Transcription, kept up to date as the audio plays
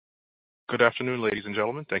Good afternoon, ladies and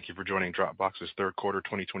gentlemen. Thank you for joining Dropbox's third quarter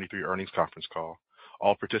 2023 earnings conference call.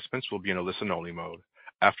 All participants will be in a listen-only mode.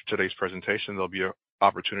 After today's presentation, there'll be an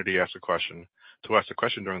opportunity to ask a question. To ask a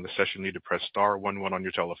question during the session, you need to press star 11 on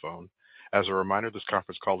your telephone. As a reminder, this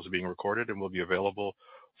conference call is being recorded and will be available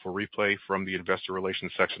for replay from the investor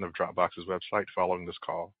relations section of Dropbox's website following this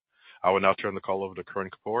call. I will now turn the call over to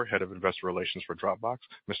Karan Kapoor, Head of Investor Relations for Dropbox.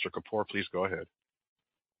 Mr. Kapoor, please go ahead.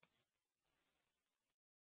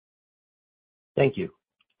 Thank you.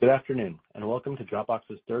 Good afternoon, and welcome to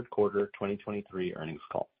Dropbox's third quarter 2023 earnings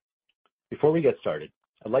call. Before we get started,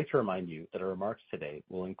 I'd like to remind you that our remarks today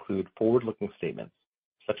will include forward-looking statements,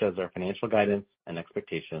 such as our financial guidance and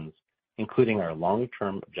expectations, including our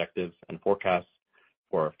long-term objectives and forecasts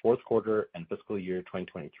for our fourth quarter and fiscal year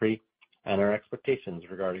 2023, and our expectations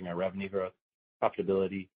regarding our revenue growth,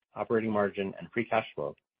 profitability, operating margin, and free cash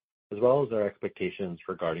flow, as well as our expectations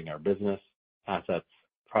regarding our business, assets,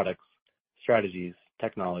 products, strategies,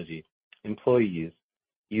 technology, employees,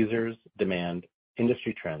 users, demand,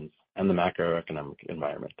 industry trends, and the macroeconomic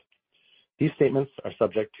environment. These statements are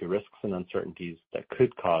subject to risks and uncertainties that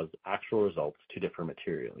could cause actual results to differ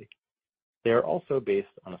materially. They are also based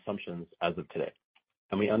on assumptions as of today,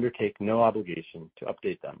 and we undertake no obligation to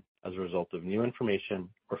update them as a result of new information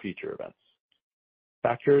or future events.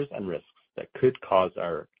 Factors and risks that could cause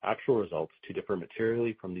our actual results to differ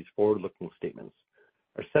materially from these forward-looking statements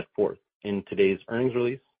are set forth in today's earnings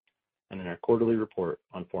release and in our quarterly report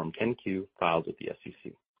on Form 10-Q filed with the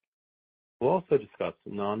SEC. We'll also discuss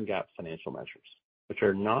non-GAAP financial measures, which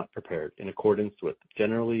are not prepared in accordance with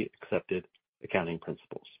generally accepted accounting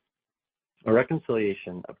principles. A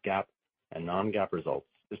reconciliation of GAAP and non-GAAP results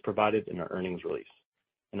is provided in our earnings release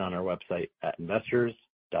and on our website at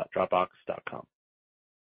investors.dropbox.com.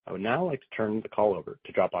 I would now like to turn the call over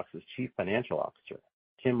to Dropbox's Chief Financial Officer,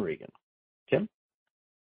 Tim Regan. Tim?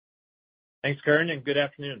 Thanks, Karan, and good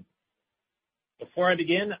afternoon. Before I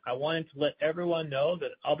begin, I wanted to let everyone know that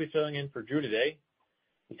I'll be filling in for Drew today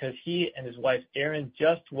because he and his wife, Erin,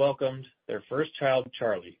 just welcomed their first child,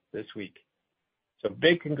 Charlie, this week. So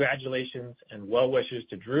big congratulations and well wishes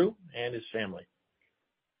to Drew and his family.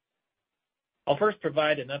 I'll first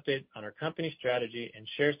provide an update on our company strategy and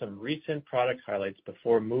share some recent product highlights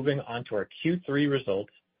before moving on to our Q3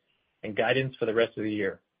 results and guidance for the rest of the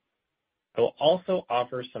year. I will also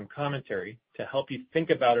offer some commentary to help you think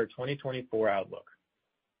about our 2024 outlook.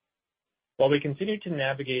 While we continue to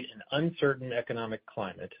navigate an uncertain economic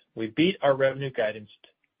climate, we beat our revenue guidance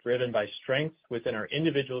driven by strength within our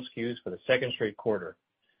individual SKUs for the second straight quarter,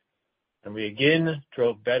 and we again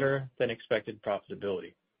drove better than expected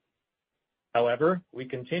profitability. However, we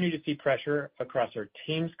continue to see pressure across our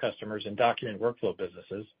Teams customers and document workflow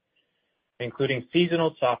businesses, including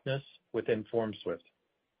seasonal softness within FormSwift.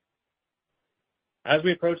 As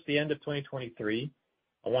we approach the end of 2023,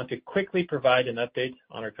 I want to quickly provide an update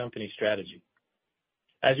on our company strategy.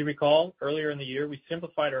 As you recall, earlier in the year, we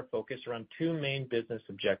simplified our focus around two main business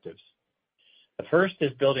objectives. The first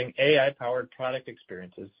is building AI-powered product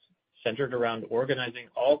experiences centered around organizing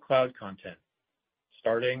all cloud content,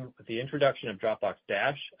 starting with the introduction of Dropbox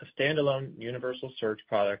Dash, a standalone universal search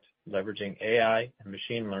product leveraging AI and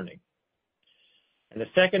machine learning. And the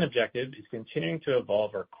second objective is continuing to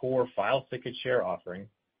evolve our core file sync and share offering,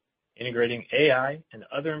 integrating AI and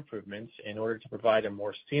other improvements in order to provide a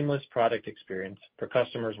more seamless product experience for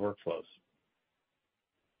customers' workflows.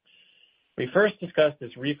 We first discussed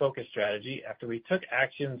this refocused strategy after we took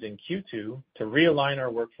actions in Q2 to realign our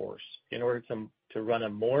workforce in order to run a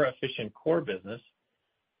more efficient core business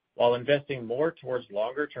while investing more towards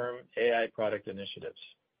longer-term AI product initiatives.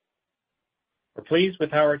 We're pleased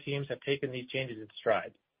with how our teams have taken these changes in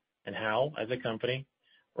stride and how, as a company,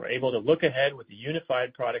 we're able to look ahead with a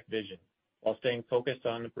unified product vision while staying focused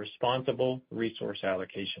on responsible resource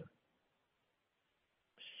allocation.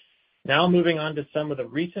 Now moving on to some of the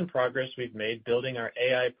recent progress we've made building our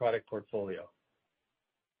AI product portfolio.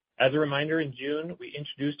 As a reminder, in June, we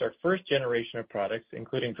introduced our first generation of products,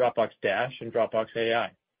 including Dropbox Dash and Dropbox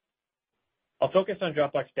AI. I'll focus on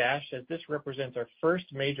Dropbox Dash as this represents our first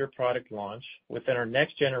major product launch within our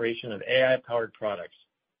next generation of AI-powered products,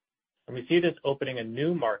 and we see this opening a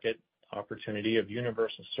new market opportunity of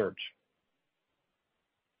universal search.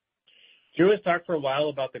 Drew has talked for a while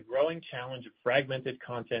about the growing challenge of fragmented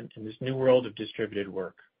content in this new world of distributed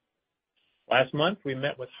work. Last month, we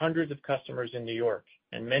met with hundreds of customers in New York,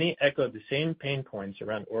 and many echoed the same pain points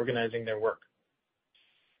around organizing their work.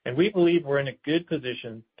 And we believe we're in a good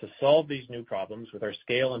position to solve these new problems with our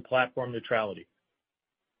scale and platform neutrality.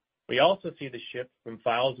 We also see the shift from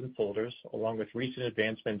files and folders, along with recent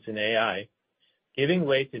advancements in AI, giving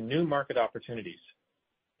way to new market opportunities,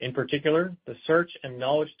 in particular, the search and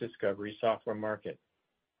knowledge discovery software market.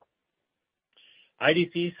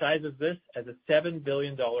 IDC sizes this as a $7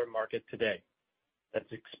 billion market today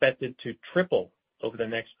that's expected to triple over the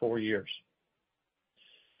next 4 years.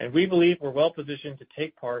 And we believe we're well positioned to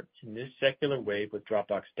take part in this secular wave with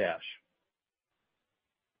Dropbox Dash.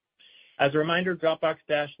 As a reminder, Dropbox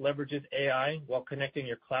Dash leverages AI while connecting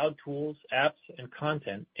your cloud tools, apps, and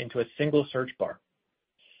content into a single search bar.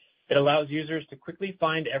 It allows users to quickly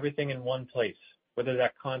find everything in one place, whether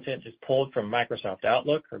that content is pulled from Microsoft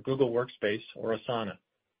Outlook or Google Workspace or Asana.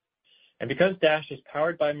 And because Dash is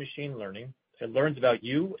powered by machine learning, it learns about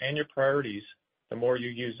you and your priorities the more you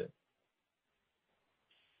use it.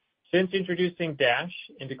 Since introducing Dash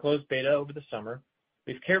into closed beta over the summer,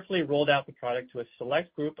 we've carefully rolled out the product to a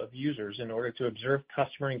select group of users in order to observe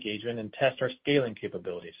customer engagement and test our scaling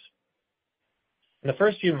capabilities. In the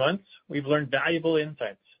first few months, we've learned valuable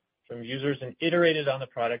insights from users and iterated on the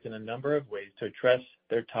product in a number of ways to address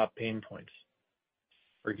their top pain points.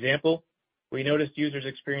 For example, we noticed users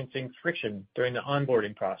experiencing friction during the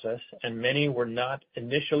onboarding process, and many were not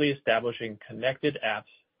initially establishing connected apps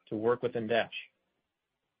to work within Dash.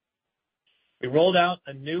 We rolled out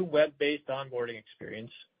a new web-based onboarding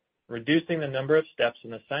experience, reducing the number of steps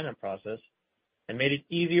in the sign-up process, and made it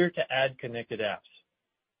easier to add connected apps.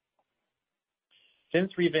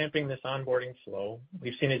 Since revamping this onboarding flow,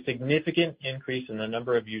 we've seen a significant increase in the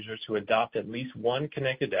number of users who adopt at least one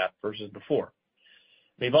connected app versus before.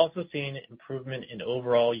 We've also seen improvement in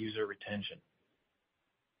overall user retention.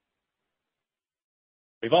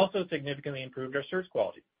 We've also significantly improved our search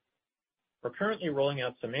quality. We're currently rolling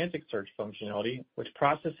out semantic search functionality, which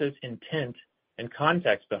processes intent and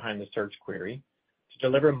context behind the search query to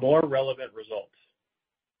deliver more relevant results.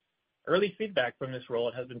 Early feedback from this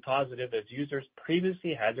rollout has been positive, as users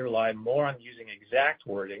previously had to rely more on using exact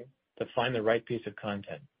wording to find the right piece of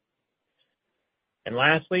content. And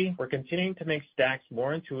lastly, we're continuing to make stacks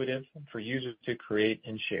more intuitive for users to create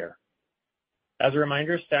and share. As a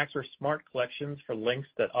reminder, stacks are smart collections for links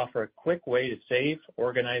that offer a quick way to save,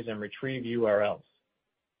 organize, and retrieve URLs.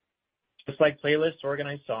 Just like playlists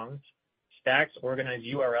organize songs, stacks organize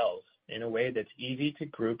URLs in a way that's easy to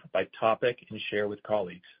group by topic and share with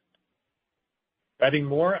colleagues. Driving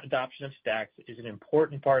more adoption of stacks is an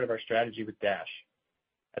important part of our strategy with Dash,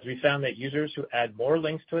 as we found that users who add more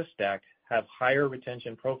links to a stack have higher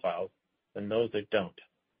retention profiles than those that don't.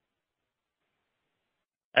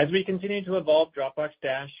 As we continue to evolve Dropbox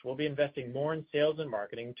Dash, we'll be investing more in sales and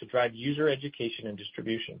marketing to drive user education and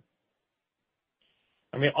distribution.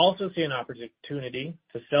 And we also see an opportunity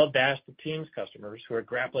to sell Dash to Teams customers who are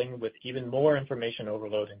grappling with even more information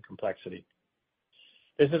overload and complexity.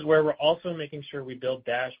 This is where we're also making sure we build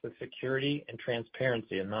Dash with security and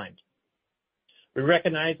transparency in mind. We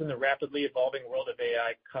recognize in the rapidly evolving world of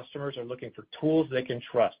AI, customers are looking for tools they can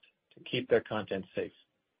trust to keep their content safe.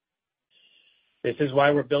 This is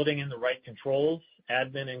why we're building in the right controls,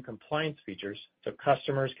 admin, and compliance features so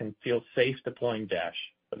customers can feel safe deploying Dash,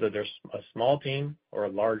 whether they're a small team or a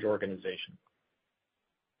large organization.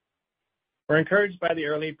 We're encouraged by the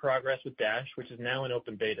early progress with Dash, which is now in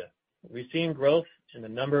open beta. We've seen growth in the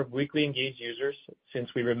number of weekly engaged users since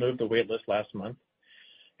we removed the waitlist last month,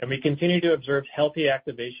 and we continue to observe healthy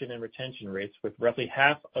activation and retention rates, with roughly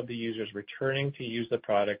half of the users returning to use the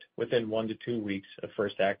product within 1 to 2 weeks of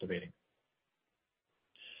first activating.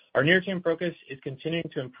 Our near-term focus is continuing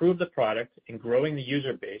to improve the product and growing the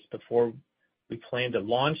user base before we plan to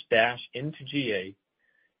launch Dash into GA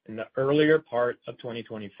in the earlier part of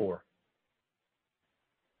 2024.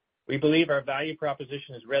 We believe our value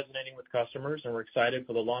proposition is resonating with customers, and we're excited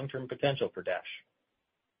for the long-term potential for Dash.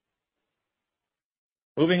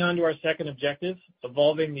 Moving on to our second objective,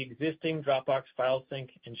 evolving the existing Dropbox file sync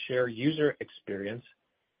and share user experience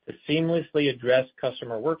to seamlessly address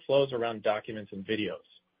customer workflows around documents and videos.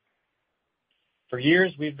 For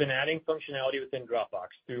years, we've been adding functionality within Dropbox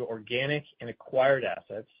through organic and acquired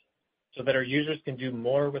assets so that our users can do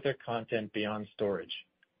more with their content beyond storage,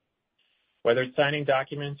 whether it's signing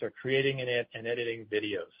documents or creating and editing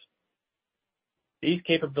videos. These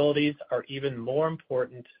capabilities are even more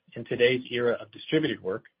important in today's era of distributed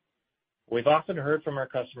work. We've often heard from our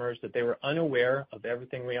customers that they were unaware of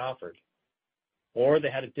everything we offered, or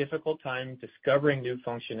they had a difficult time discovering new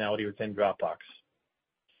functionality within Dropbox.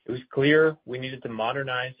 It was clear we needed to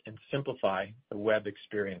modernize and simplify the web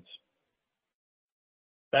experience.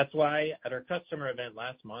 That's why at our customer event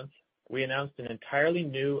last month, we announced an entirely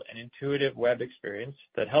new and intuitive web experience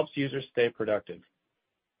that helps users stay productive.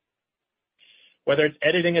 Whether it's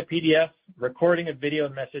editing a PDF, recording a video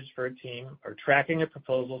message for a team, or tracking a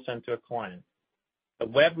proposal sent to a client, The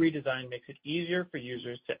web redesign makes it easier for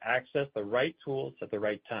users to access the right tools at the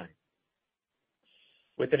right time.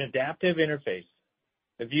 With an adaptive interface,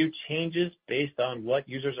 the view changes based on what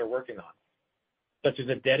users are working on, such as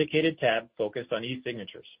a dedicated tab focused on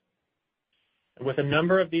e-signatures. And with a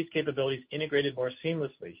number of these capabilities integrated more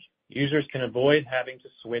seamlessly, users can avoid having to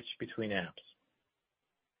switch between apps.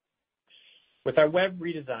 With our web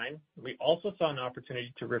redesign, we also saw an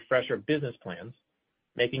opportunity to refresh our business plans,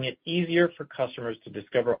 making it easier for customers to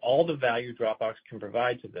discover all the value Dropbox can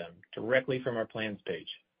provide to them directly from our plans page.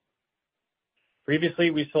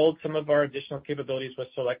 Previously, we sold some of our additional capabilities with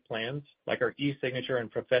select plans, like our e-signature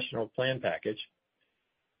and professional plan package.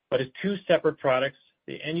 But as two separate products,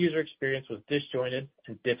 the end-user experience was disjointed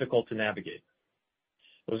and difficult to navigate.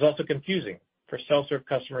 It was also confusing for self-serve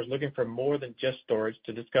customers looking for more than just storage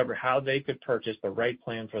to discover how they could purchase the right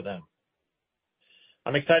plan for them.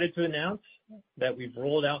 I'm excited to announce that we've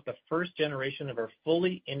rolled out the first generation of our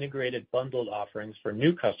fully integrated bundled offerings for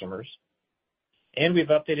new customers, and we've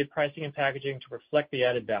updated pricing and packaging to reflect the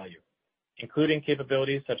added value, including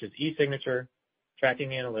capabilities such as e-signature, tracking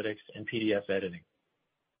analytics, and PDF editing.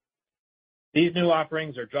 These new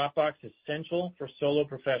offerings are Dropbox Essential for solo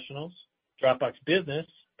professionals, Dropbox Business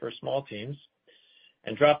for small teams,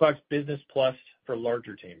 and Dropbox Business Plus for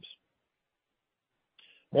larger teams.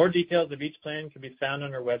 More details of each plan can be found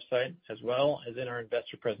on our website as well as in our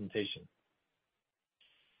investor presentation.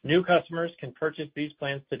 New customers can purchase these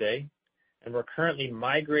plans today, and we're currently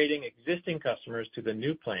migrating existing customers to the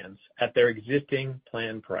new plans at their existing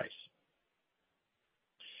plan price.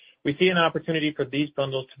 We see an opportunity for these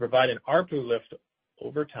bundles to provide an ARPU lift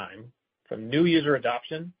over time from new user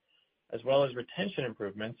adoption as well as retention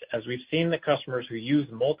improvements, as we've seen the customers who use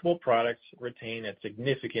multiple products retain at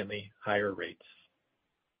significantly higher rates.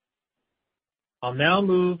 I'll now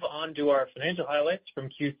move on to our financial highlights from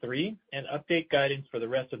Q3 and update guidance for the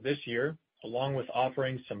rest of this year, along with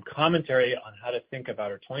offering some commentary on how to think about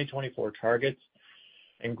our 2024 targets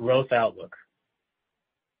and growth outlook.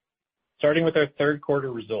 Starting with our third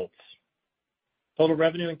quarter results. Total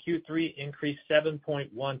revenue in Q3 increased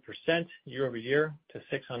 7.1% year over year to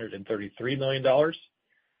 $633 million,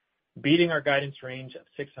 beating our guidance range of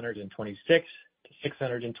 $626 to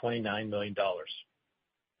 $629 million.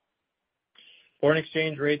 Foreign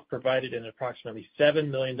exchange rates provided an approximately $7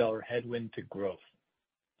 million headwind to growth.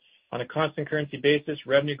 On a constant currency basis,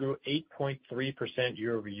 revenue grew 8.3%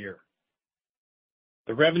 year over year.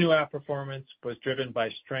 The revenue outperformance was driven by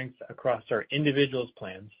strength across our individuals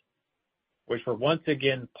plans, which were once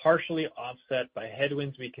again partially offset by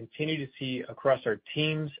headwinds we continue to see across our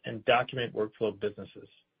teams and document workflow businesses.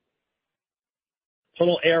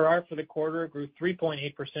 Total ARR for the quarter grew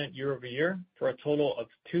 3.8% year over year for a total of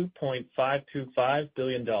 $2.525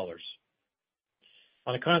 billion.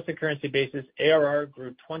 On a constant currency basis, ARR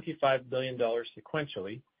grew $25 billion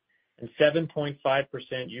sequentially and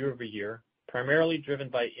 7.5% year over year, primarily driven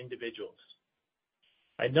by individuals.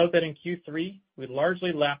 I'd note that in Q3, we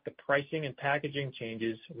largely lapped the pricing and packaging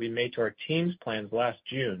changes we made to our teams plans last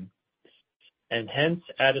June, and hence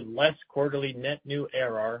added less quarterly net new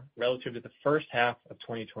ARR relative to the first half of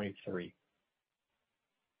 2023.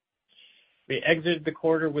 We exited the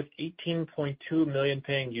quarter with 18.2 million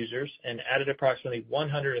paying users and added approximately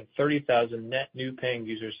 130,000 net new paying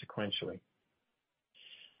users sequentially.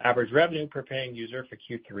 Average revenue per paying user for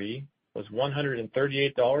Q3 was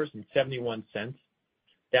 $138.71,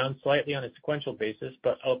 down slightly on a sequential basis,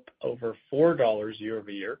 but up over $4 year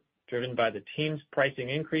over year, driven by the team's pricing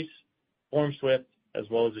increase, FormSwift, as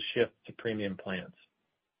well as a shift to premium plans.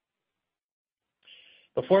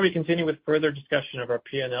 Before we continue with further discussion of our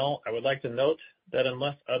P&L, I would like to note that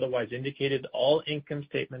unless otherwise indicated, all income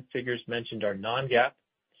statement figures mentioned are non-GAAP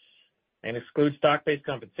and exclude stock-based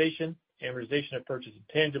compensation, amortization of purchased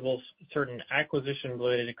intangibles, certain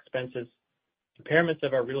acquisition-related expenses, impairments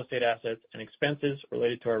of our real estate assets, and expenses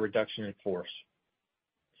related to our reduction in force.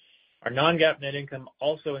 Our non-GAAP net income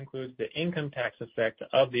also includes the income tax effect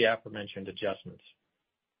of the aforementioned adjustments.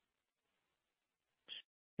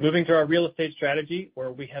 Moving to our real estate strategy,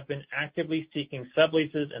 where we have been actively seeking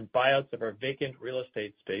subleases and buyouts of our vacant real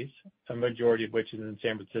estate space, a majority of which is in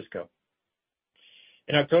San Francisco.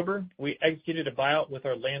 In October, we executed a buyout with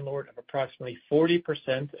our landlord of approximately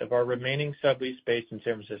 40% of our remaining sublease space in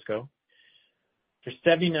San Francisco for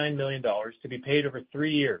 $79 million to be paid over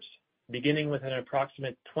 3 years, beginning with an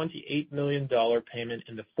approximate $28 million payment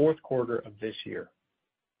in the fourth quarter of this year.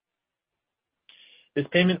 This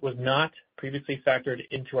payment was not previously factored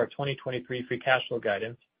into our 2023 free cash flow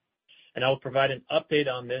guidance, and I will provide an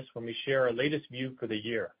update on this when we share our latest view for the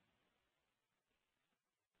year.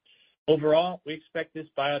 Overall, we expect this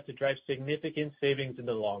buyout to drive significant savings in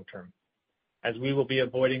the long term, as we will be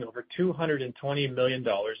avoiding over $220 million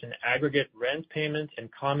in aggregate rent payments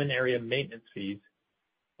and common area maintenance fees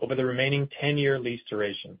over the remaining 10-year lease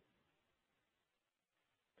duration.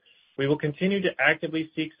 We will continue to actively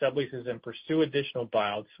seek subleases and pursue additional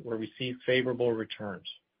buyouts where we see favorable returns.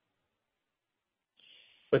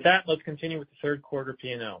 With that, let's continue with the third quarter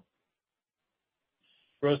P&L.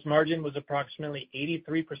 Gross margin was approximately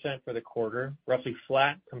 83% for the quarter, roughly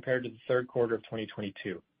flat compared to the third quarter of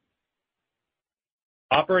 2022.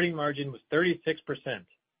 Operating margin was 36%,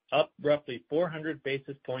 up roughly 400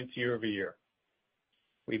 basis points year over year.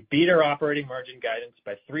 We beat our operating margin guidance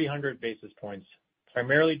by 300 basis points,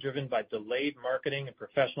 primarily driven by delayed marketing and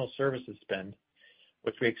professional services spend,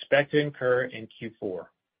 which we expect to incur in Q4.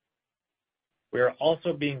 We are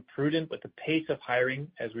also being prudent with the pace of hiring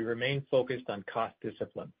as we remain focused on cost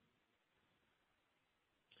discipline.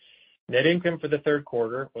 Net income for the third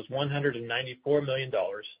quarter was $194 million,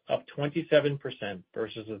 up 27%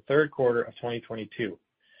 versus the third quarter of 2022,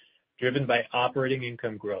 driven by operating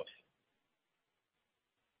income growth.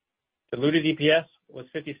 Diluted EPS was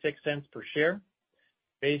 56 cents per share,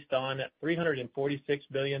 based on 346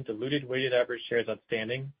 million diluted weighted average shares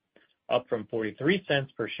outstanding, up from 43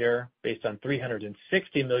 cents per share based on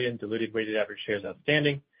 360 million diluted weighted average shares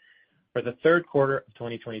outstanding for the third quarter of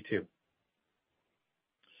 2022.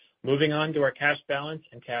 Moving on to our cash balance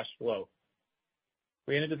and cash flow.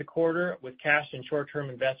 We ended the quarter with cash and short-term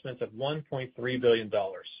investments of $1.3 billion.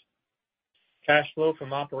 Cash flow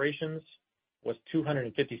from operations was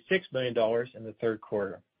 $256 million in the third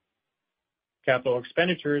quarter. Capital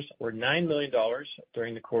expenditures were $9 million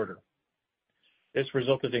during the quarter. This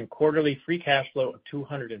resulted in quarterly free cash flow of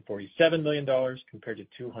 $247 million compared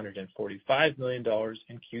to $245 million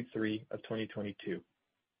in Q3 of 2022.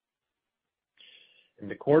 In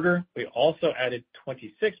the quarter, we also added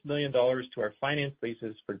 $26 million to our finance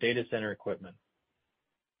leases for data center equipment.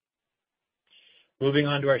 Moving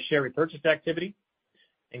on to our share repurchase activity.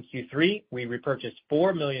 In Q3, we repurchased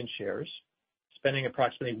 4 million shares, spending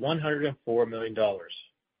approximately $104 million.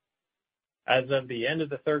 As of the end of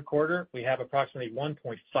the third quarter, we have approximately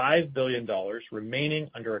 $1.5 billion remaining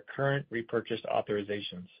under our current repurchase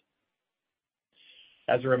authorizations.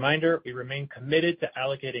 As a reminder, we remain committed to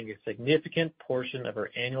allocating a significant portion of our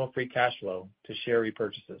annual free cash flow to share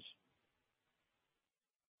repurchases.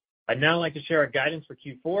 I'd now like to share our guidance for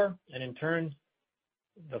Q4 and in turn,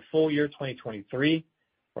 the full year 2023,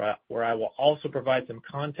 where I will also provide some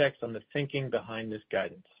context on the thinking behind this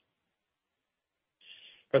guidance.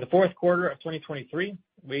 For the fourth quarter of 2023,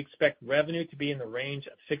 we expect revenue to be in the range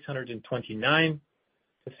of $629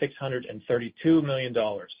 to $632 million.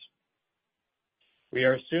 We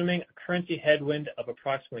are assuming a currency headwind of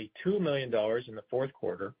approximately $2 million in the fourth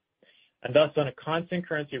quarter, and thus on a constant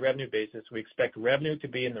currency revenue basis, we expect revenue to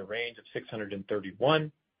be in the range of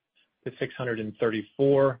 $631 to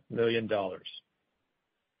 $634 million.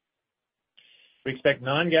 We expect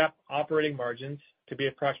non-GAAP operating margins to be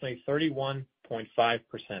approximately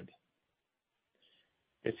 31.5%.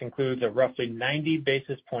 This includes a roughly 90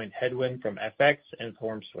 basis point headwind from FX and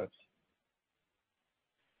FormSwift.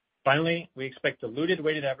 Finally, we expect diluted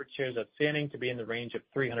weighted average shares outstanding to be in the range of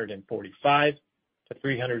 345 to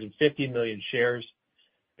 350 million shares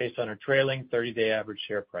based on our trailing 30-day average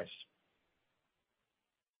share price.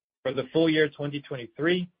 For the full year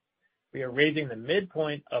 2023, we are raising the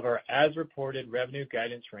midpoint of our as-reported revenue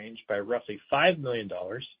guidance range by roughly $5 million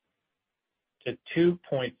to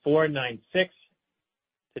 $2.496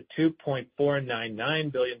 to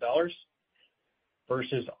 $2.499 billion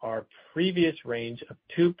versus our previous range of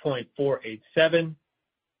 $2.487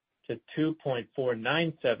 to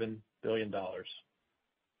 $2.497 billion.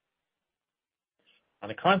 On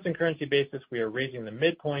a constant currency basis, we are raising the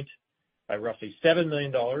midpoint by roughly $7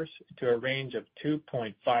 million to a range of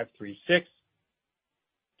 $2.536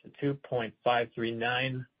 to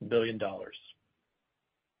 $2.539 billion.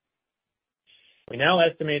 We now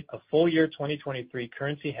estimate a full year 2023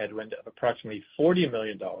 currency headwind of approximately $40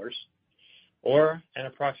 million, or an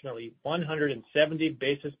approximately 170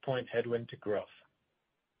 basis point headwind to growth.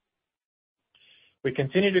 We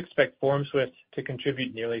continue to expect FormSwift to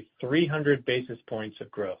contribute nearly 300 basis points of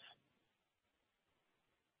growth.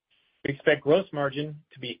 We expect gross margin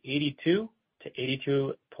to be 82 to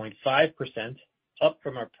 82.5%, up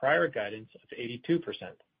from our prior guidance of 82%.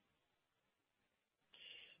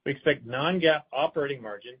 We expect non-GAAP operating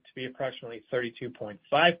margin to be approximately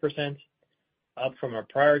 32.5%, up from our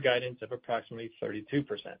prior guidance of approximately 32%.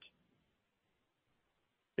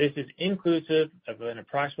 This is inclusive of an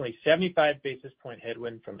approximately 75 basis point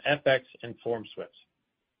headwind from FX and FormSwift.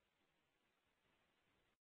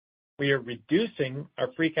 we are reducing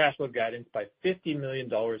our free cash flow guidance by $50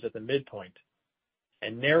 million at the midpoint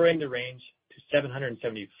and narrowing the range to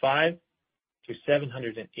 $775 to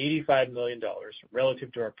 $785 million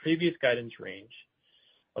relative to our previous guidance range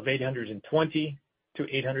of $820 to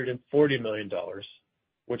 $840 million,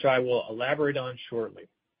 which I will elaborate on shortly.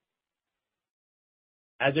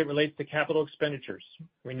 As it relates to capital expenditures,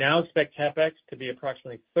 we now expect CapEx to be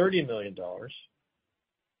approximately $30 million,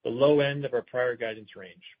 the low end of our prior guidance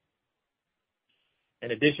range.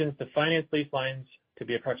 In addition to finance lease lines to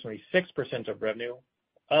be approximately 6% of revenue,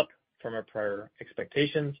 up from our prior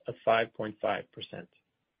expectations of 5.5%.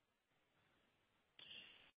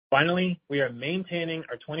 Finally, we are maintaining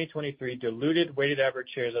our 2023 diluted weighted average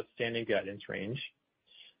shares outstanding guidance range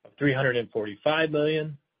of 345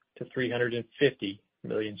 million to 350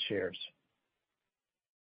 million shares.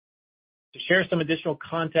 To share some additional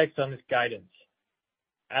context on this guidance,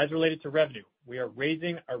 as related to revenue, we are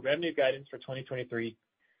raising our revenue guidance for 2023,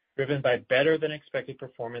 driven by better than expected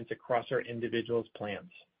performance across our individuals'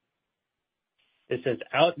 plans. This has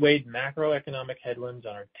outweighed macroeconomic headwinds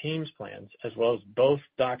on our teams plans, as well as both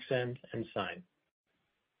DocSend and Sign.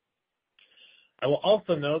 I will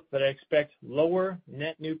also note that I expect lower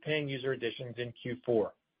net new paying user additions in Q4.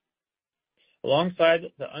 Alongside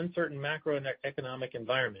the uncertain macroeconomic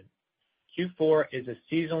environment, Q4 is a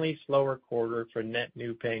seasonally slower quarter for net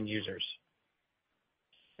new paying users.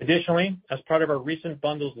 Additionally, as part of our recent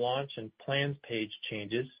bundles launch and plans page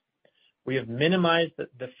changes, we have minimized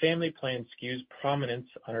the family plan SKU's prominence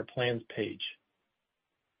on our plans page.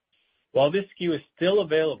 While this SKU is still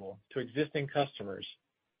available to existing customers,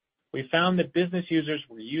 we found that business users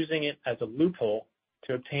were using it as a loophole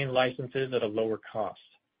to obtain licenses at a lower cost.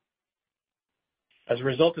 As a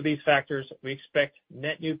result of these factors, we expect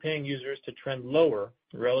net new paying users to trend lower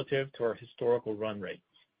relative to our historical run rates.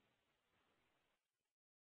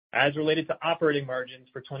 As related to operating margins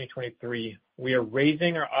for 2023, we are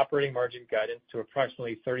raising our operating margin guidance to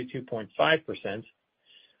approximately 32.5%,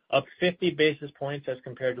 up 50 basis points as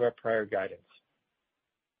compared to our prior guidance.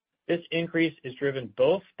 This increase is driven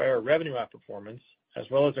both by our revenue outperformance as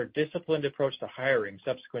well as our disciplined approach to hiring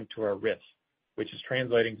subsequent to our RIF, which is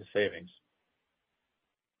translating to savings.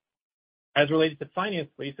 As related to finance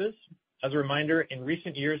leases, as a reminder, in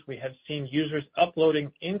recent years, we have seen users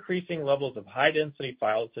uploading increasing levels of high-density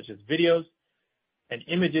files such as videos and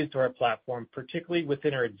images to our platform, particularly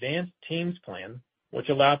within our advanced Teams plan, which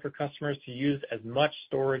allow for customers to use as much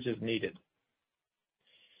storage as needed.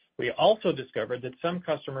 We also discovered that some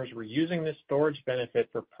customers were using this storage benefit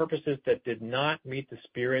for purposes that did not meet the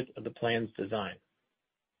spirit of the plan's design.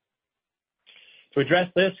 To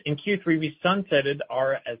address this, in Q3, we sunsetted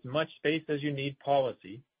our as much space as you need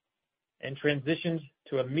policy and transitioned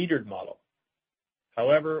to a metered model.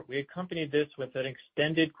 However, we accompanied this with an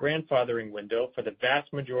extended grandfathering window for the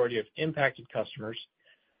vast majority of impacted customers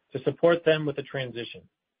to support them with the transition.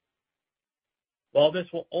 While this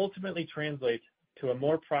will ultimately translate to a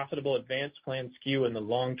more profitable advanced plan SKU in the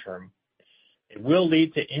long term, it will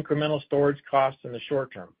lead to incremental storage costs in the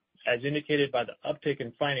short term, as indicated by the uptick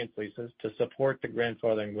in finance leases to support the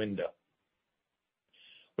grandfathering window.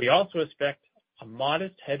 We also expect a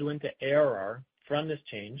modest headwind to ARR from this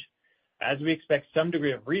change, as we expect some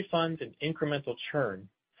degree of refunds and incremental churn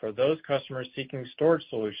for those customers seeking storage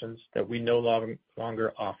solutions that we no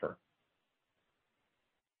longer offer.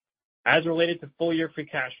 As related to full-year free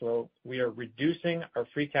cash flow, we are reducing our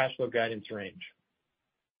free cash flow guidance range.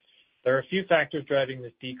 There are a few factors driving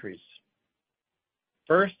this decrease.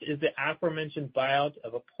 First is the aforementioned buyout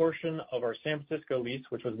of a portion of our San Francisco lease,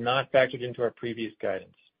 which was not factored into our previous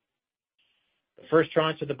guidance. The first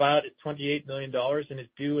tranche of the buyout is $28 million and is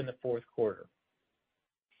due in the fourth quarter.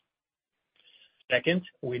 Second,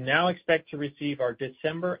 we now expect to receive our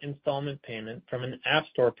December installment payment from an App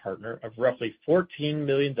Store partner of roughly $14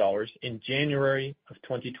 million in January of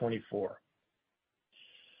 2024.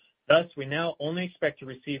 Thus, we now only expect to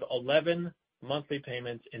receive 11 monthly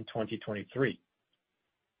payments in 2023.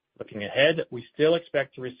 Looking ahead, we still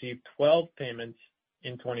expect to receive 12 payments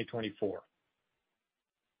in 2024.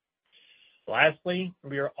 Lastly,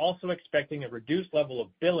 we are also expecting a reduced level of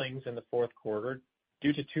billings in the fourth quarter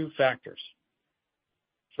due to two factors.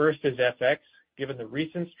 First is FX, given the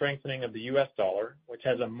recent strengthening of the US dollar, which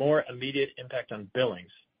has a more immediate impact on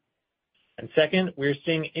billings. And second, we are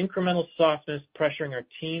seeing incremental softness pressuring our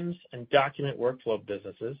Teams and document workflow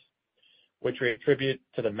businesses, which we attribute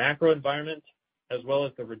to the macro environment, as well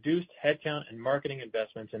as the reduced headcount and marketing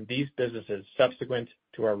investments in these businesses subsequent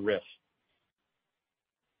to our RIF.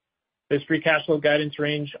 This free cash flow guidance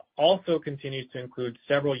range also continues to include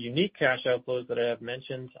several unique cash outflows that I have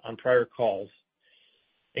mentioned on prior calls,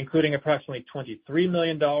 including approximately $23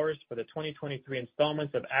 million for the 2023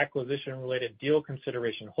 installments of acquisition-related deal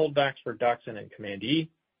consideration holdbacks for Doxon and Command E,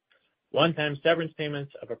 one-time severance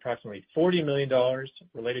payments of approximately $40 million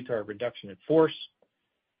related to our reduction in force,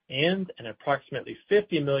 and an approximately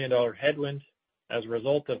 $50 million headwind as a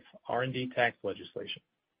result of R&D tax legislation.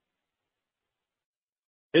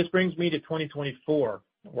 This brings me to 2024,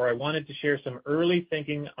 where I wanted to share some early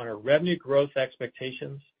thinking on our revenue growth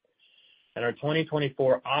expectations and our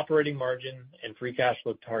 2024 operating margin and free cash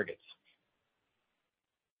flow targets.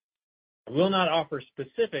 I will not offer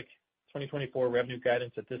specific 2024 revenue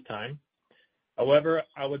guidance at this time. However,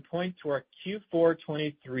 I would point to our Q4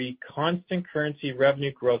 23 constant currency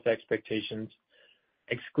revenue growth expectations,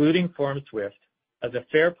 excluding FormSwift, as a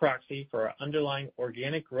fair proxy for our underlying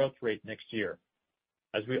organic growth rate next year,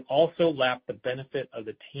 as we also lap the benefit of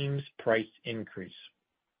the Teams price increase.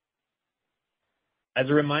 As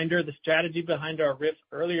a reminder, the strategy behind our RIF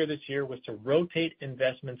earlier this year was to rotate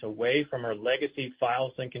investments away from our legacy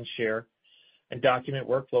file sync and share and document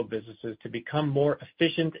workflow businesses to become more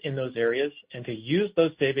efficient in those areas and to use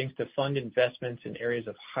those savings to fund investments in areas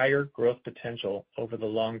of higher growth potential over the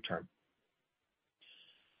long term.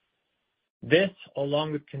 This,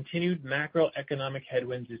 along with continued macroeconomic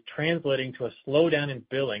headwinds, is translating to a slowdown in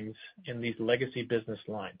billings in these legacy business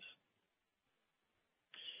lines.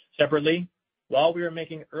 Separately, while we are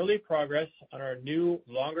making early progress on our new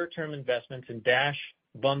longer-term investments in Dash,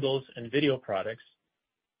 bundles, and video products,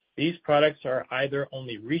 these products are either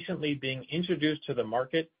only recently being introduced to the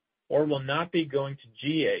market or will not be going to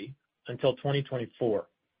GA until 2024.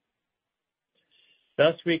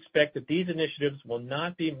 Thus, we expect that these initiatives will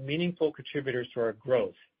not be meaningful contributors to our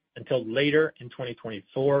growth until later in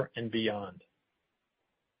 2024 and beyond.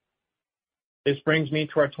 This brings me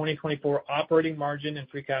to our 2024 operating margin and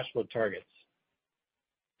free cash flow targets.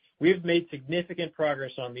 We have made significant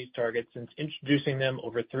progress on these targets since introducing them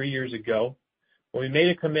over 3 years ago, when we made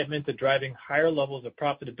a commitment to driving higher levels of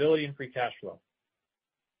profitability and free cash flow.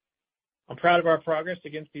 I'm proud of our progress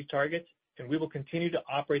against these targets, and we will continue to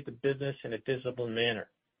operate the business in a disciplined manner.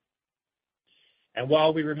 And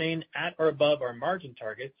while we remain at or above our margin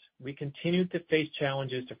targets, we continue to face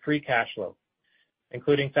challenges to free cash flow,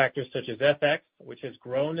 including factors such as FX, which has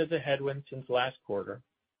grown as a headwind since last quarter,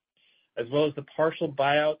 as well as the partial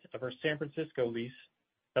buyout of our San Francisco lease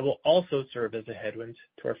that will also serve as a headwind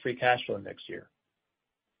to our free cash flow next year.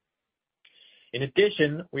 In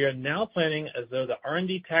addition, we are now planning as though the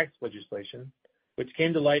R&D tax legislation, which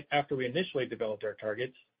came to light after we initially developed our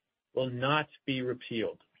targets, will not be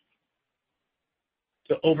repealed.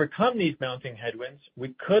 To overcome these mounting headwinds,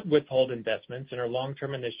 we could withhold investments in our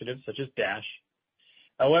long-term initiatives such as Dash.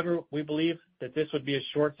 However, we believe that this would be a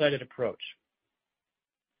short-sighted approach.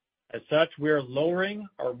 As such, we are lowering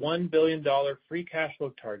our $1 billion free cash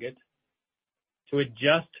flow target to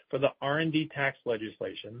adjust for the R&D tax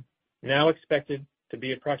legislation, now expected to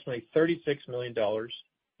be approximately $36 million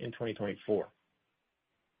in 2024.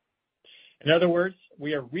 In other words,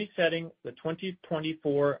 we are resetting the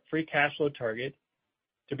 2024 free cash flow target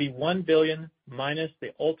to be $1 billion minus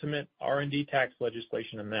the ultimate R&D tax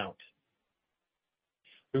legislation amount.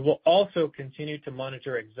 We will also continue to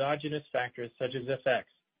monitor exogenous factors such as FX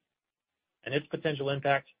and its potential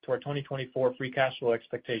impact to our 2024 free cash flow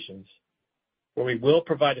expectations, where we will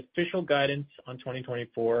provide official guidance on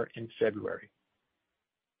 2024 in February.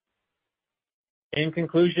 In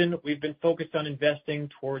conclusion, we've been focused on investing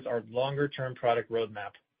towards our longer-term product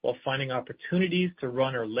roadmap while finding opportunities to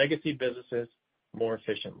run our legacy businesses more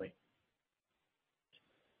efficiently.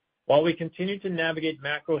 While we continue to navigate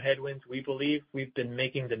macro headwinds, we believe we've been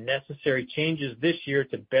making the necessary changes this year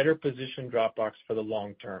to better position Dropbox for the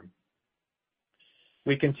long term.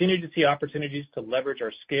 We continue to see opportunities to leverage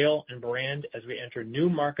our scale and brand as we enter new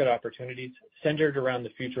market opportunities centered around the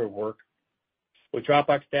future of work, with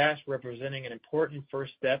Dropbox Dash representing an important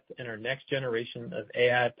first step in our next generation of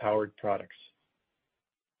AI-powered products.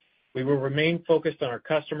 We will remain focused on our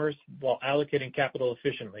customers while allocating capital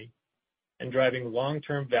efficiently and driving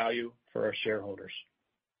long-term value for our shareholders.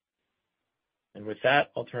 And with that,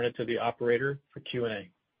 I'll turn it to the operator for Q&A.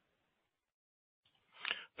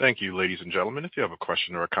 Thank you, ladies and gentlemen. If you have a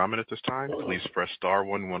question or a comment at this time, please press star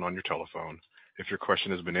 11 on your telephone. If your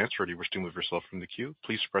question has been answered or you wish to move yourself from the queue,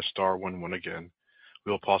 please press star 11 again.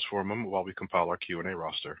 We will pause for a moment while we compile our Q&A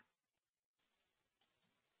roster.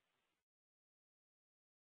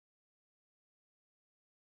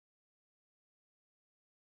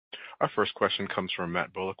 Our first question comes from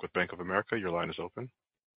Matt Bullock with Bank of America. Your line is open.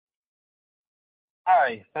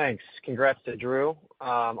 Hi, thanks. Congrats to Drew.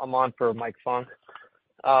 I'm on for Mike Funk.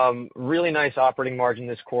 Really nice operating margin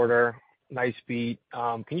this quarter. nice beat.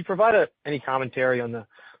 Can you provide any commentary on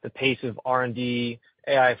the pace of R&D,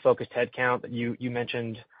 AI-focused headcount that you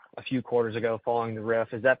mentioned a few quarters ago following the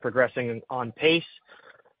RIF? Is that progressing on pace?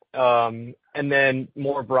 And then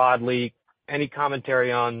more broadly, any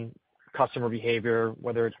commentary on customer behavior,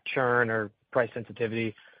 whether it's churn or price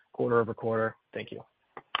sensitivity quarter-over-quarter? Thank you.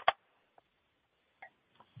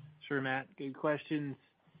 Sure, Matt. Good questions.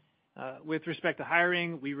 With respect to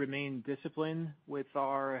hiring, we remain disciplined with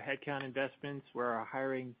our headcount investments, where our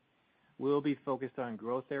hiring will be focused on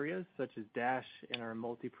growth areas such as Dash and our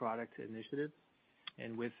multi-product initiatives.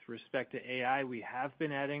 And with respect to AI, we have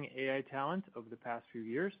been adding AI talent over the past few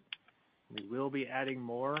years. We will be adding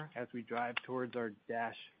more as we drive towards our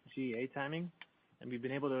Dash GA timing. And we've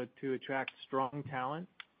been able to attract strong talent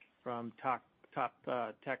from top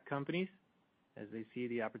tech companies as they see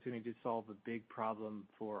the opportunity to solve a big problem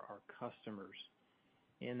for our customers.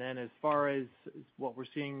 And then as far as what we're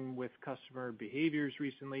seeing with customer behaviors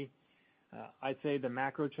recently, I'd say the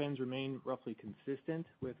macro trends remain roughly consistent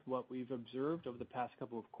with what we've observed over the past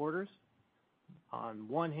couple of quarters. On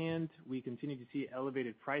one hand, we continue to see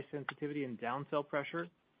elevated price sensitivity and downsell pressure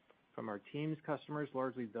from our team's customers,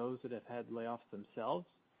 largely those that have had layoffs themselves.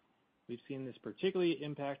 We've seen this particularly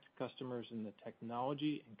impact customers in the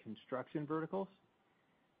technology and construction verticals.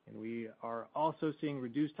 And we are also seeing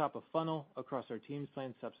reduced top of funnel across our team's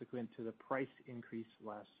plans subsequent to the price increase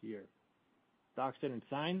last year. DocSend and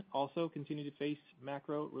Sign also continue to face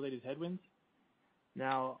macro-related headwinds.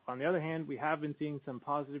 Now, on the other hand, we have been seeing some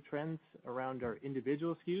positive trends around our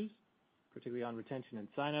individual SKUs, particularly on retention and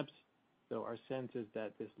signups. So our sense is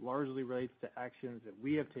that this largely relates to actions that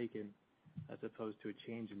we have taken as opposed to a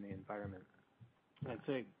change in the environment. I'd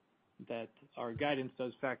say that our guidance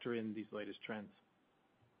does factor in these latest trends.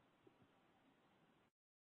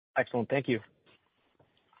 Excellent. Thank you.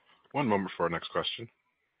 One moment for our next question.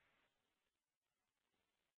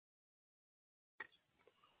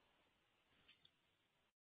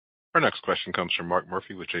 Our next question comes from Mark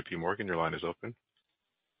Murphy with JP Morgan. Your line is open.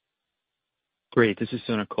 Great. This is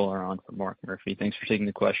Sona Kolar on for Mark Murphy. Thanks for taking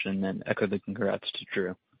the question, and echo the congrats to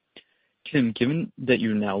Drew. Tim, given that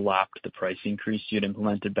you now lapped the price increase you had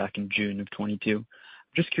implemented back in June of 22, I'm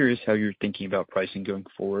just curious how you're thinking about pricing going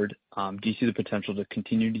forward. Do you see the potential to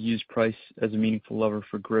continue to use price as a meaningful lever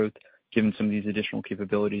for growth, given some of these additional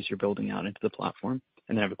capabilities you're building out into the platform?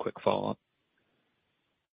 And then I have a quick follow-up.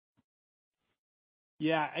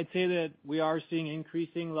 Yeah, I'd say that we are seeing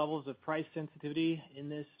increasing levels of price sensitivity in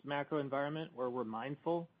this macro environment, where we're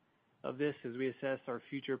mindful of this as we assess our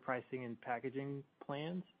future pricing and packaging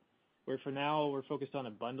plans, where for now we're focused on a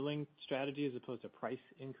bundling strategy as opposed to price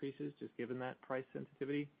increases, just given that price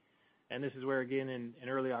sensitivity. And this is where, again, in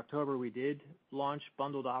early October, we did launch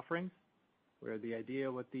bundled offerings, where the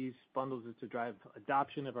idea with these bundles is to drive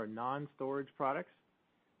adoption of our non-storage products,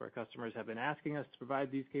 where customers have been asking us to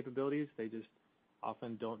provide these capabilities. They just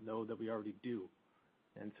often don't know that we already do.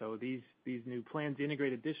 And so these new plans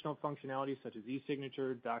integrate additional functionalities such as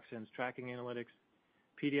e-signature, DocSend's tracking analytics,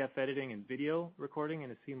 PDF editing, and video recording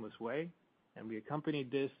in a seamless way. And we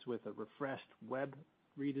accompanied this with a refreshed web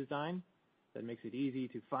redesign that makes it easy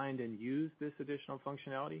to find and use this additional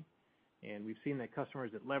functionality. And we've seen that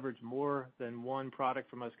customers that leverage more than one product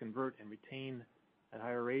from us convert and retain at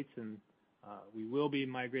higher rates. And we will be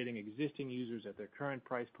migrating existing users at their current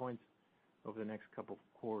price points over the next couple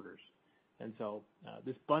of quarters. And so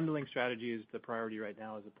this bundling strategy is the priority right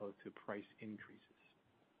now as opposed to price increases.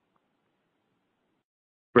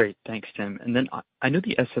 Great. Thanks, Tim. And then I know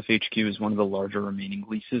the SFHQ is one of the larger remaining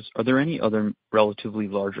leases. Are there any other relatively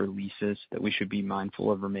larger leases that we should be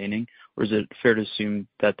mindful of remaining? Or is it fair to assume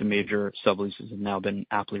that the major subleases have now been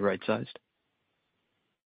aptly right-sized?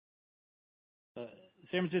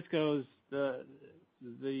 San Francisco is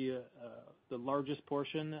the largest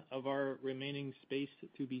portion of our remaining space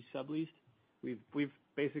to be subleased. We've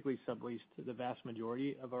basically subleased the vast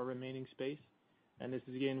majority of our remaining space. And this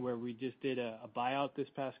is, again, where we just did a buyout this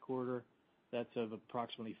past quarter that's of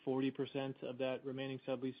approximately 40% of that remaining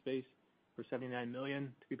sublease space for $79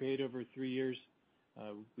 million to be paid over 3 years.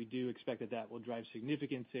 We do expect that will drive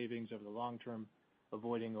significant savings over the long term,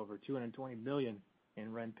 avoiding over $220 million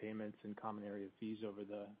in rent payments and common area fees over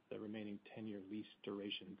the remaining 10-year lease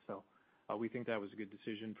duration. So we think that was a good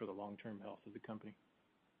decision for the long-term health of the company.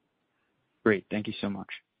 Great. Thank you so much.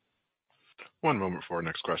 One moment for our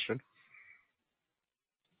next question.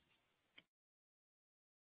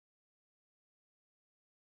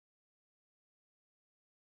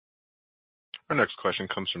 Our next question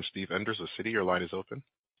comes from Steve Enders of Citi. Your line is open.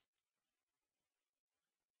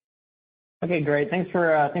 Okay, great. Thanks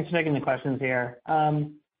for taking the questions here.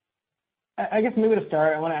 I guess maybe to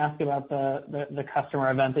start, I want to ask about the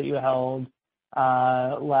customer event that you held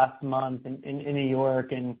last month in New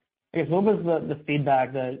York. And I guess what was the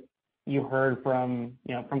feedback that you heard from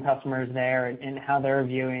customers there and how they're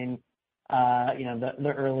viewing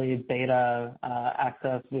the early beta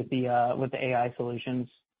access with the AI solutions?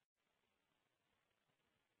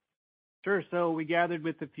 Sure. So we gathered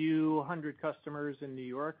with a few hundred customers in New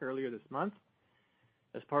York earlier this month.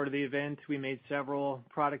 As part of the event, we made several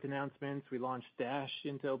product announcements. We launched Dash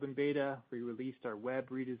into open beta. We released our web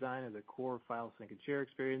redesign of the core file sync and share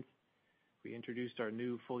experience. We introduced our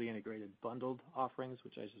new fully integrated bundled offerings,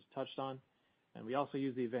 which I just touched on. And we also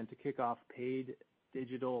used the event to kick off paid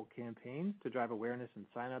digital campaigns to drive awareness and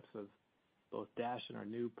signups of both Dash and our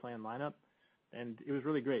new plan lineup. And it was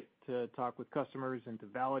really great to talk with customers and to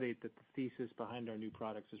validate that the thesis behind our new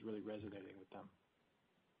products is really resonating with them.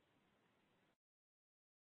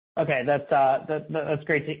 Okay, that's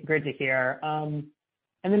great to hear. And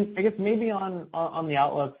then I guess maybe on the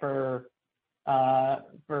outlook for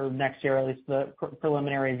next year, or at least the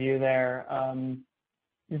preliminary view there.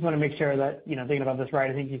 Just want to make sure that thinking about this right.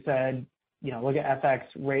 I think you said look at FX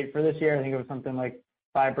rate for this year. I think it was something like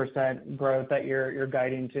 5% growth that you're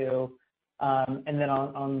guiding to. And then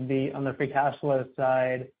on the free cash flow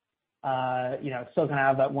side, still kind of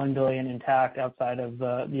have that $1 billion intact outside of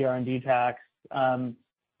the R&D tax.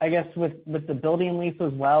 I guess with the building lease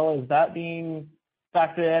as well, is that being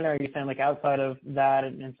factored in, or are you saying like outside of that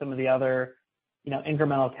and some of the other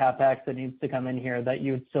incremental capex that needs to come in here that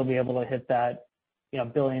you would still be able to hit that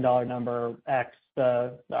 $1 billion number X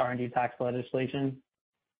the R&D tax legislation?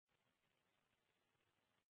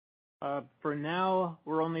 For now,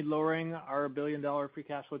 we're only lowering our $1 billion free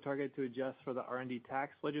cash flow target to adjust for the R&D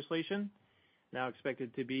tax legislation, now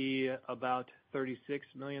expected to be about $36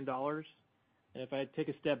 million. And if I take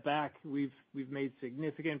a step back, we've made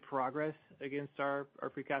significant progress against our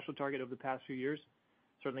free cash flow target over the past few years.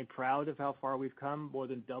 Certainly proud of how far we've come, more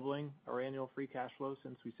than doubling our annual free cash flow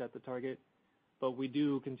since we set the target. But we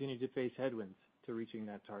do continue to face headwinds to reaching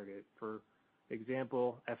that target. For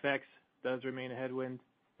example, FX does remain a headwind.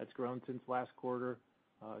 That's grown since last quarter.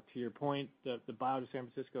 To your point, the buyout of San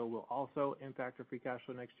Francisco will also impact our free cash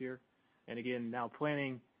flow next year. And again, now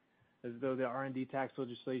planning as though the R&D tax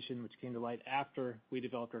legislation, which came to light after we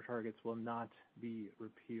developed our targets, will not be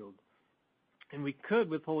repealed. And we could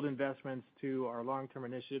withhold investments to our long-term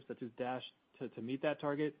initiatives, such as Dash, to meet that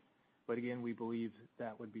target. But again, we believe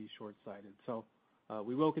that would be short-sighted. So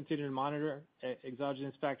we will continue to monitor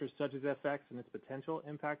exogenous factors such as FX and its potential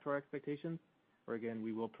impact to our expectations. Or again,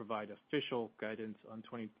 we will provide official guidance on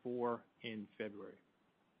 24 in February.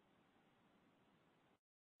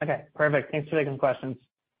 Okay, perfect. Thanks for taking the questions.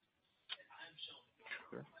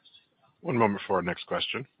 Sure. One moment for our next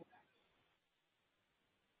question.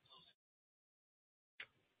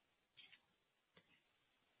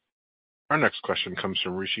 Our next question comes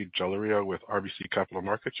from Rishi Jaluria with RBC Capital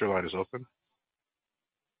Markets. Your line is open.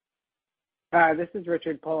 This is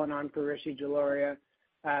Richard pulling on for Rishi Jaluria.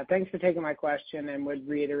 Thanks for taking my question and would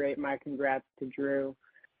reiterate my congrats to Drew.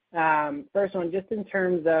 First one, just in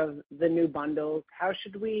terms of the new bundles, how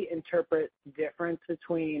should we interpret the difference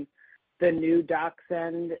between the new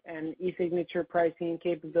DocSend and e-signature pricing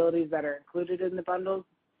capabilities that are included in the bundles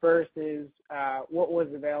versus what was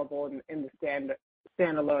available in the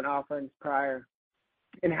standalone offerings prior?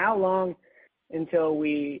 And how long until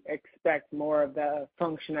we expect more of the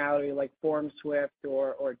functionality like FormSwift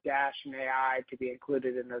or Dash and AI to be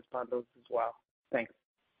included in those bundles as well? Thanks.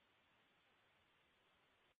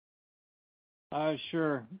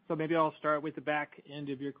 Sure. So maybe I'll start with the back end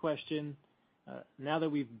of your question. Now that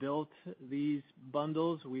we've built these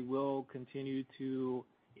bundles, we will continue to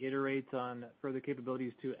iterate on further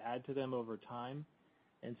capabilities to add to them over time.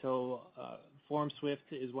 And so FormSwift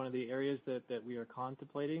is one of the areas that we are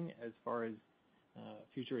contemplating as far as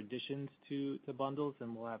future additions to the bundles,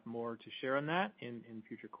 and we'll have more to share on that in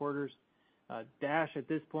future quarters. Dash, at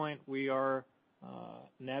this point, we are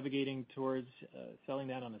navigating towards selling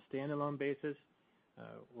that on a standalone basis.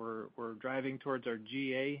 We're driving towards our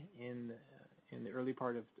GA in the early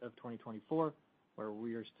part of 2024, where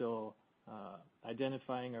we are still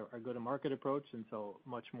identifying our go-to-market approach, and so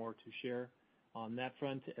much more to share on that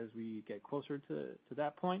front as we get closer to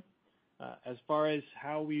that point. As far as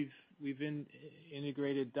how we've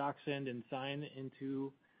integrated DocSend and Sign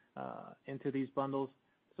into these bundles,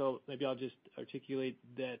 so maybe I'll just articulate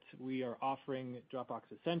that we are offering Dropbox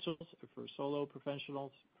Essentials for solo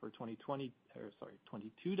professionals for $22.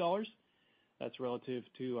 That's relative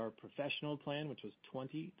to our professional plan, which was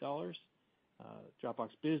 $20. Dropbox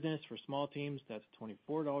Business for small teams, that's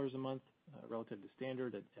 $24 a month, relative to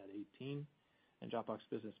Standard at $18, and Dropbox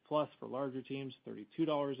Business Plus for larger teams,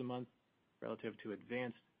 $32 a month, relative to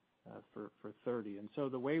Advanced for $30. And so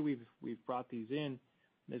the way we've brought these in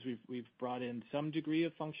is we've brought in some degree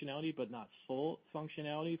of functionality, but not full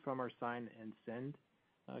functionality from our sign and send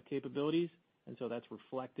capabilities. And so that's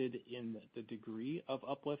reflected in the degree of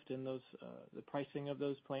uplift in those the pricing of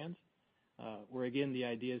those plans. Where again, the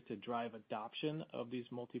idea is to drive adoption of these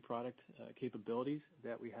multi-product capabilities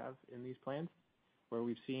that we have in these plans, where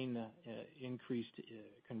we've seen increased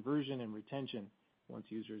conversion and retention once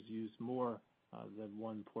users use more than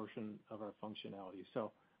one portion of our functionality.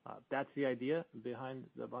 So that's the idea behind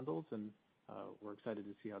the bundles, and we're excited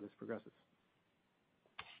to see how this progresses.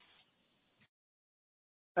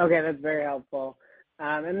 Okay, that's very helpful.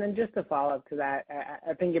 And then just to follow up to that,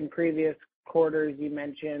 I think in previous quarters you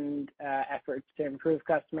mentioned efforts to improve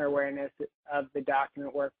customer awareness of the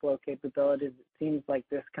document workflow capabilities. It seems like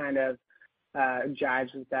this kind of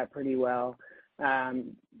jives with that pretty well.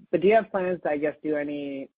 But do you have plans to, I guess, do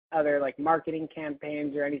any other like marketing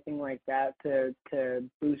campaigns or anything like that to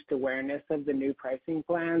boost awareness of the new pricing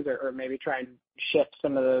plans, or maybe try and shift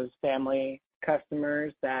some of those family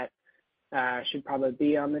customers that should probably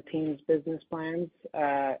be on the team's business plans,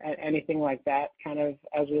 anything like that kind of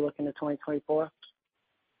as we look into 2024?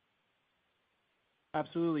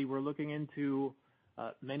 Absolutely. We're looking into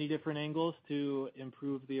many different angles to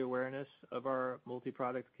improve the awareness of our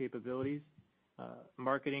multi-product capabilities.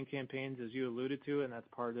 Marketing campaigns, as you alluded to, and that's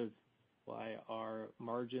part of why our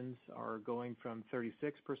margins are going from 36%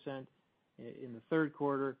 in the third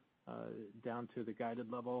quarter down to the guided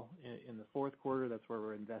level in the fourth quarter. That's where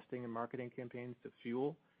we're investing in marketing campaigns to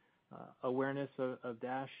fuel awareness of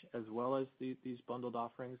Dash, as well as these bundled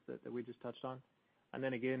offerings that we just touched on. And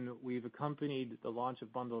then again, we've accompanied the launch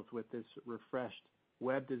of bundles with this refreshed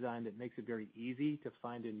web design that makes it very easy to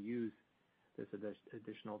find and use this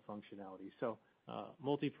additional functionality. So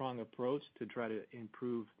multi-pronged approach to try to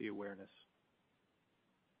improve the awareness.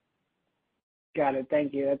 Got it.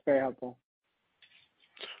 Thank you. That's very helpful.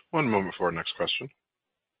 One moment for our next question.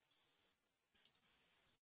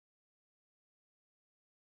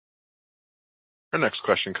 Our next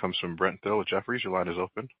question comes from Brent Thill with Jefferies. Your line is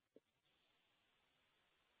open.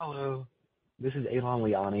 Hello, this is Elon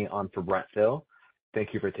Liani on for Brent Thill.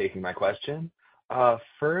 Thank you for taking my question.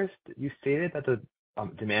 First, you stated that the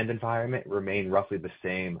demand environment remained roughly the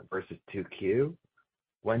same versus 2Q.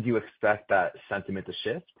 When do you expect that sentiment to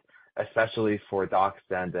shift, especially for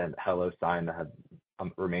DocSend and HelloSign that have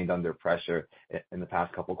remained under pressure in the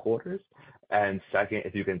past couple quarters? And second,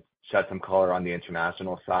 if you can shed some color on the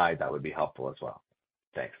international side, that would be helpful as well.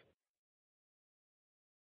 Thanks.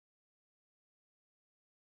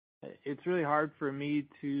 It's really hard for me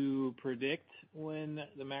to predict when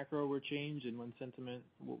the macro will change and when sentiment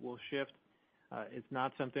will shift. It's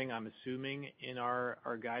not something I'm assuming in our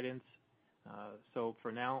guidance. So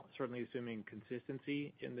for now, certainly assuming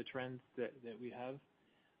consistency in the trends that we have.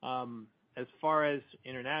 As far as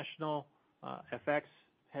international, FX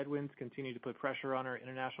headwinds continue to put pressure on our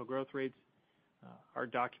international growth rates. Our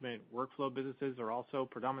document workflow businesses are also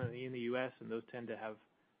predominantly in the U.S., and those tend to have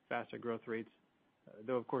faster growth rates.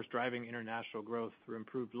 Though, of course, driving international growth through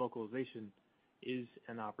improved localization is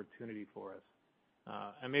an opportunity for us.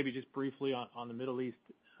 And maybe just briefly on the Middle East,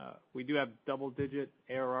 we do have double-digit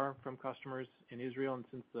ARR from customers in Israel, and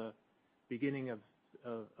since the beginning of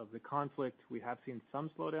the conflict, we have seen some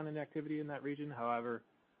slowdown in activity in that region. However,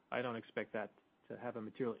 I don't expect that to have a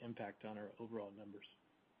material impact on our overall numbers.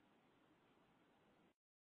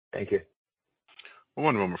 Thank you.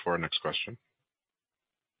 One moment for our next question.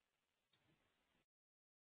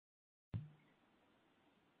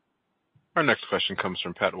 Our next question comes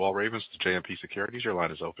from Pat Walravens with JMP Securities. Your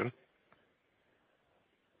line is open.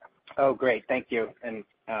 Oh, great. Thank you. And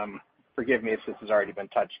forgive me if this has already been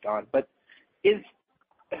touched on, but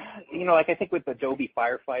like I think with Adobe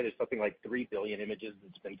Firefly, there's something like 3 billion images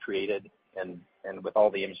that's been created, and with all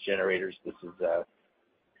the image generators, this is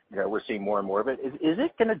we're seeing more and more of it. Is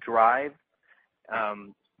it going to drive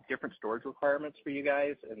different storage requirements for you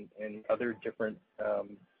guys and other different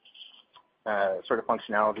sort of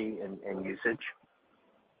functionality and usage?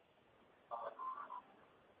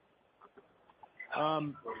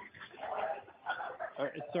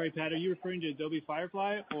 Sorry, Pat, are you referring to Adobe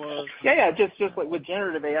Firefly or? Yeah. Just like with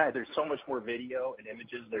generative AI, there's so much more video and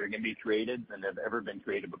images that are going to be created than have ever been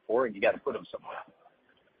created before, and you got to put them somewhere.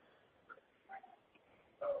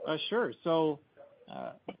 Sure. So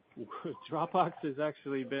Dropbox has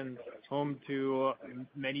actually been home to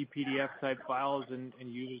many PDF-type files and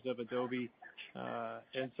users of Adobe,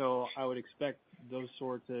 and so I would expect those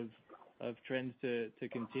sorts of trends to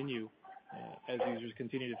continue. as users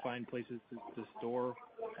continue to find places to store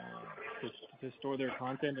their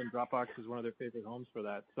content, and Dropbox is one of their favorite homes for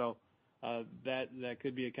that. So that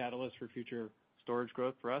could be a catalyst for future storage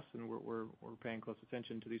growth for us, and we're paying close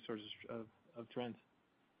attention to these sorts of trends.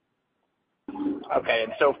 Okay,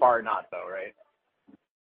 and so far not though, right?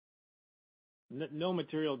 No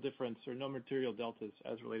material difference or no material deltas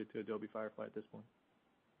as related to Adobe Firefly at this point.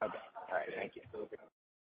 Okay, all right, thank you.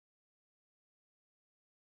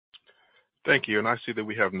 Thank you. And I see that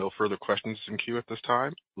we have no further questions in queue at this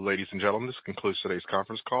time. Ladies and gentlemen, this concludes today's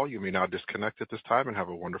conference call. You may now disconnect at this time and have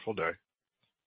a wonderful day.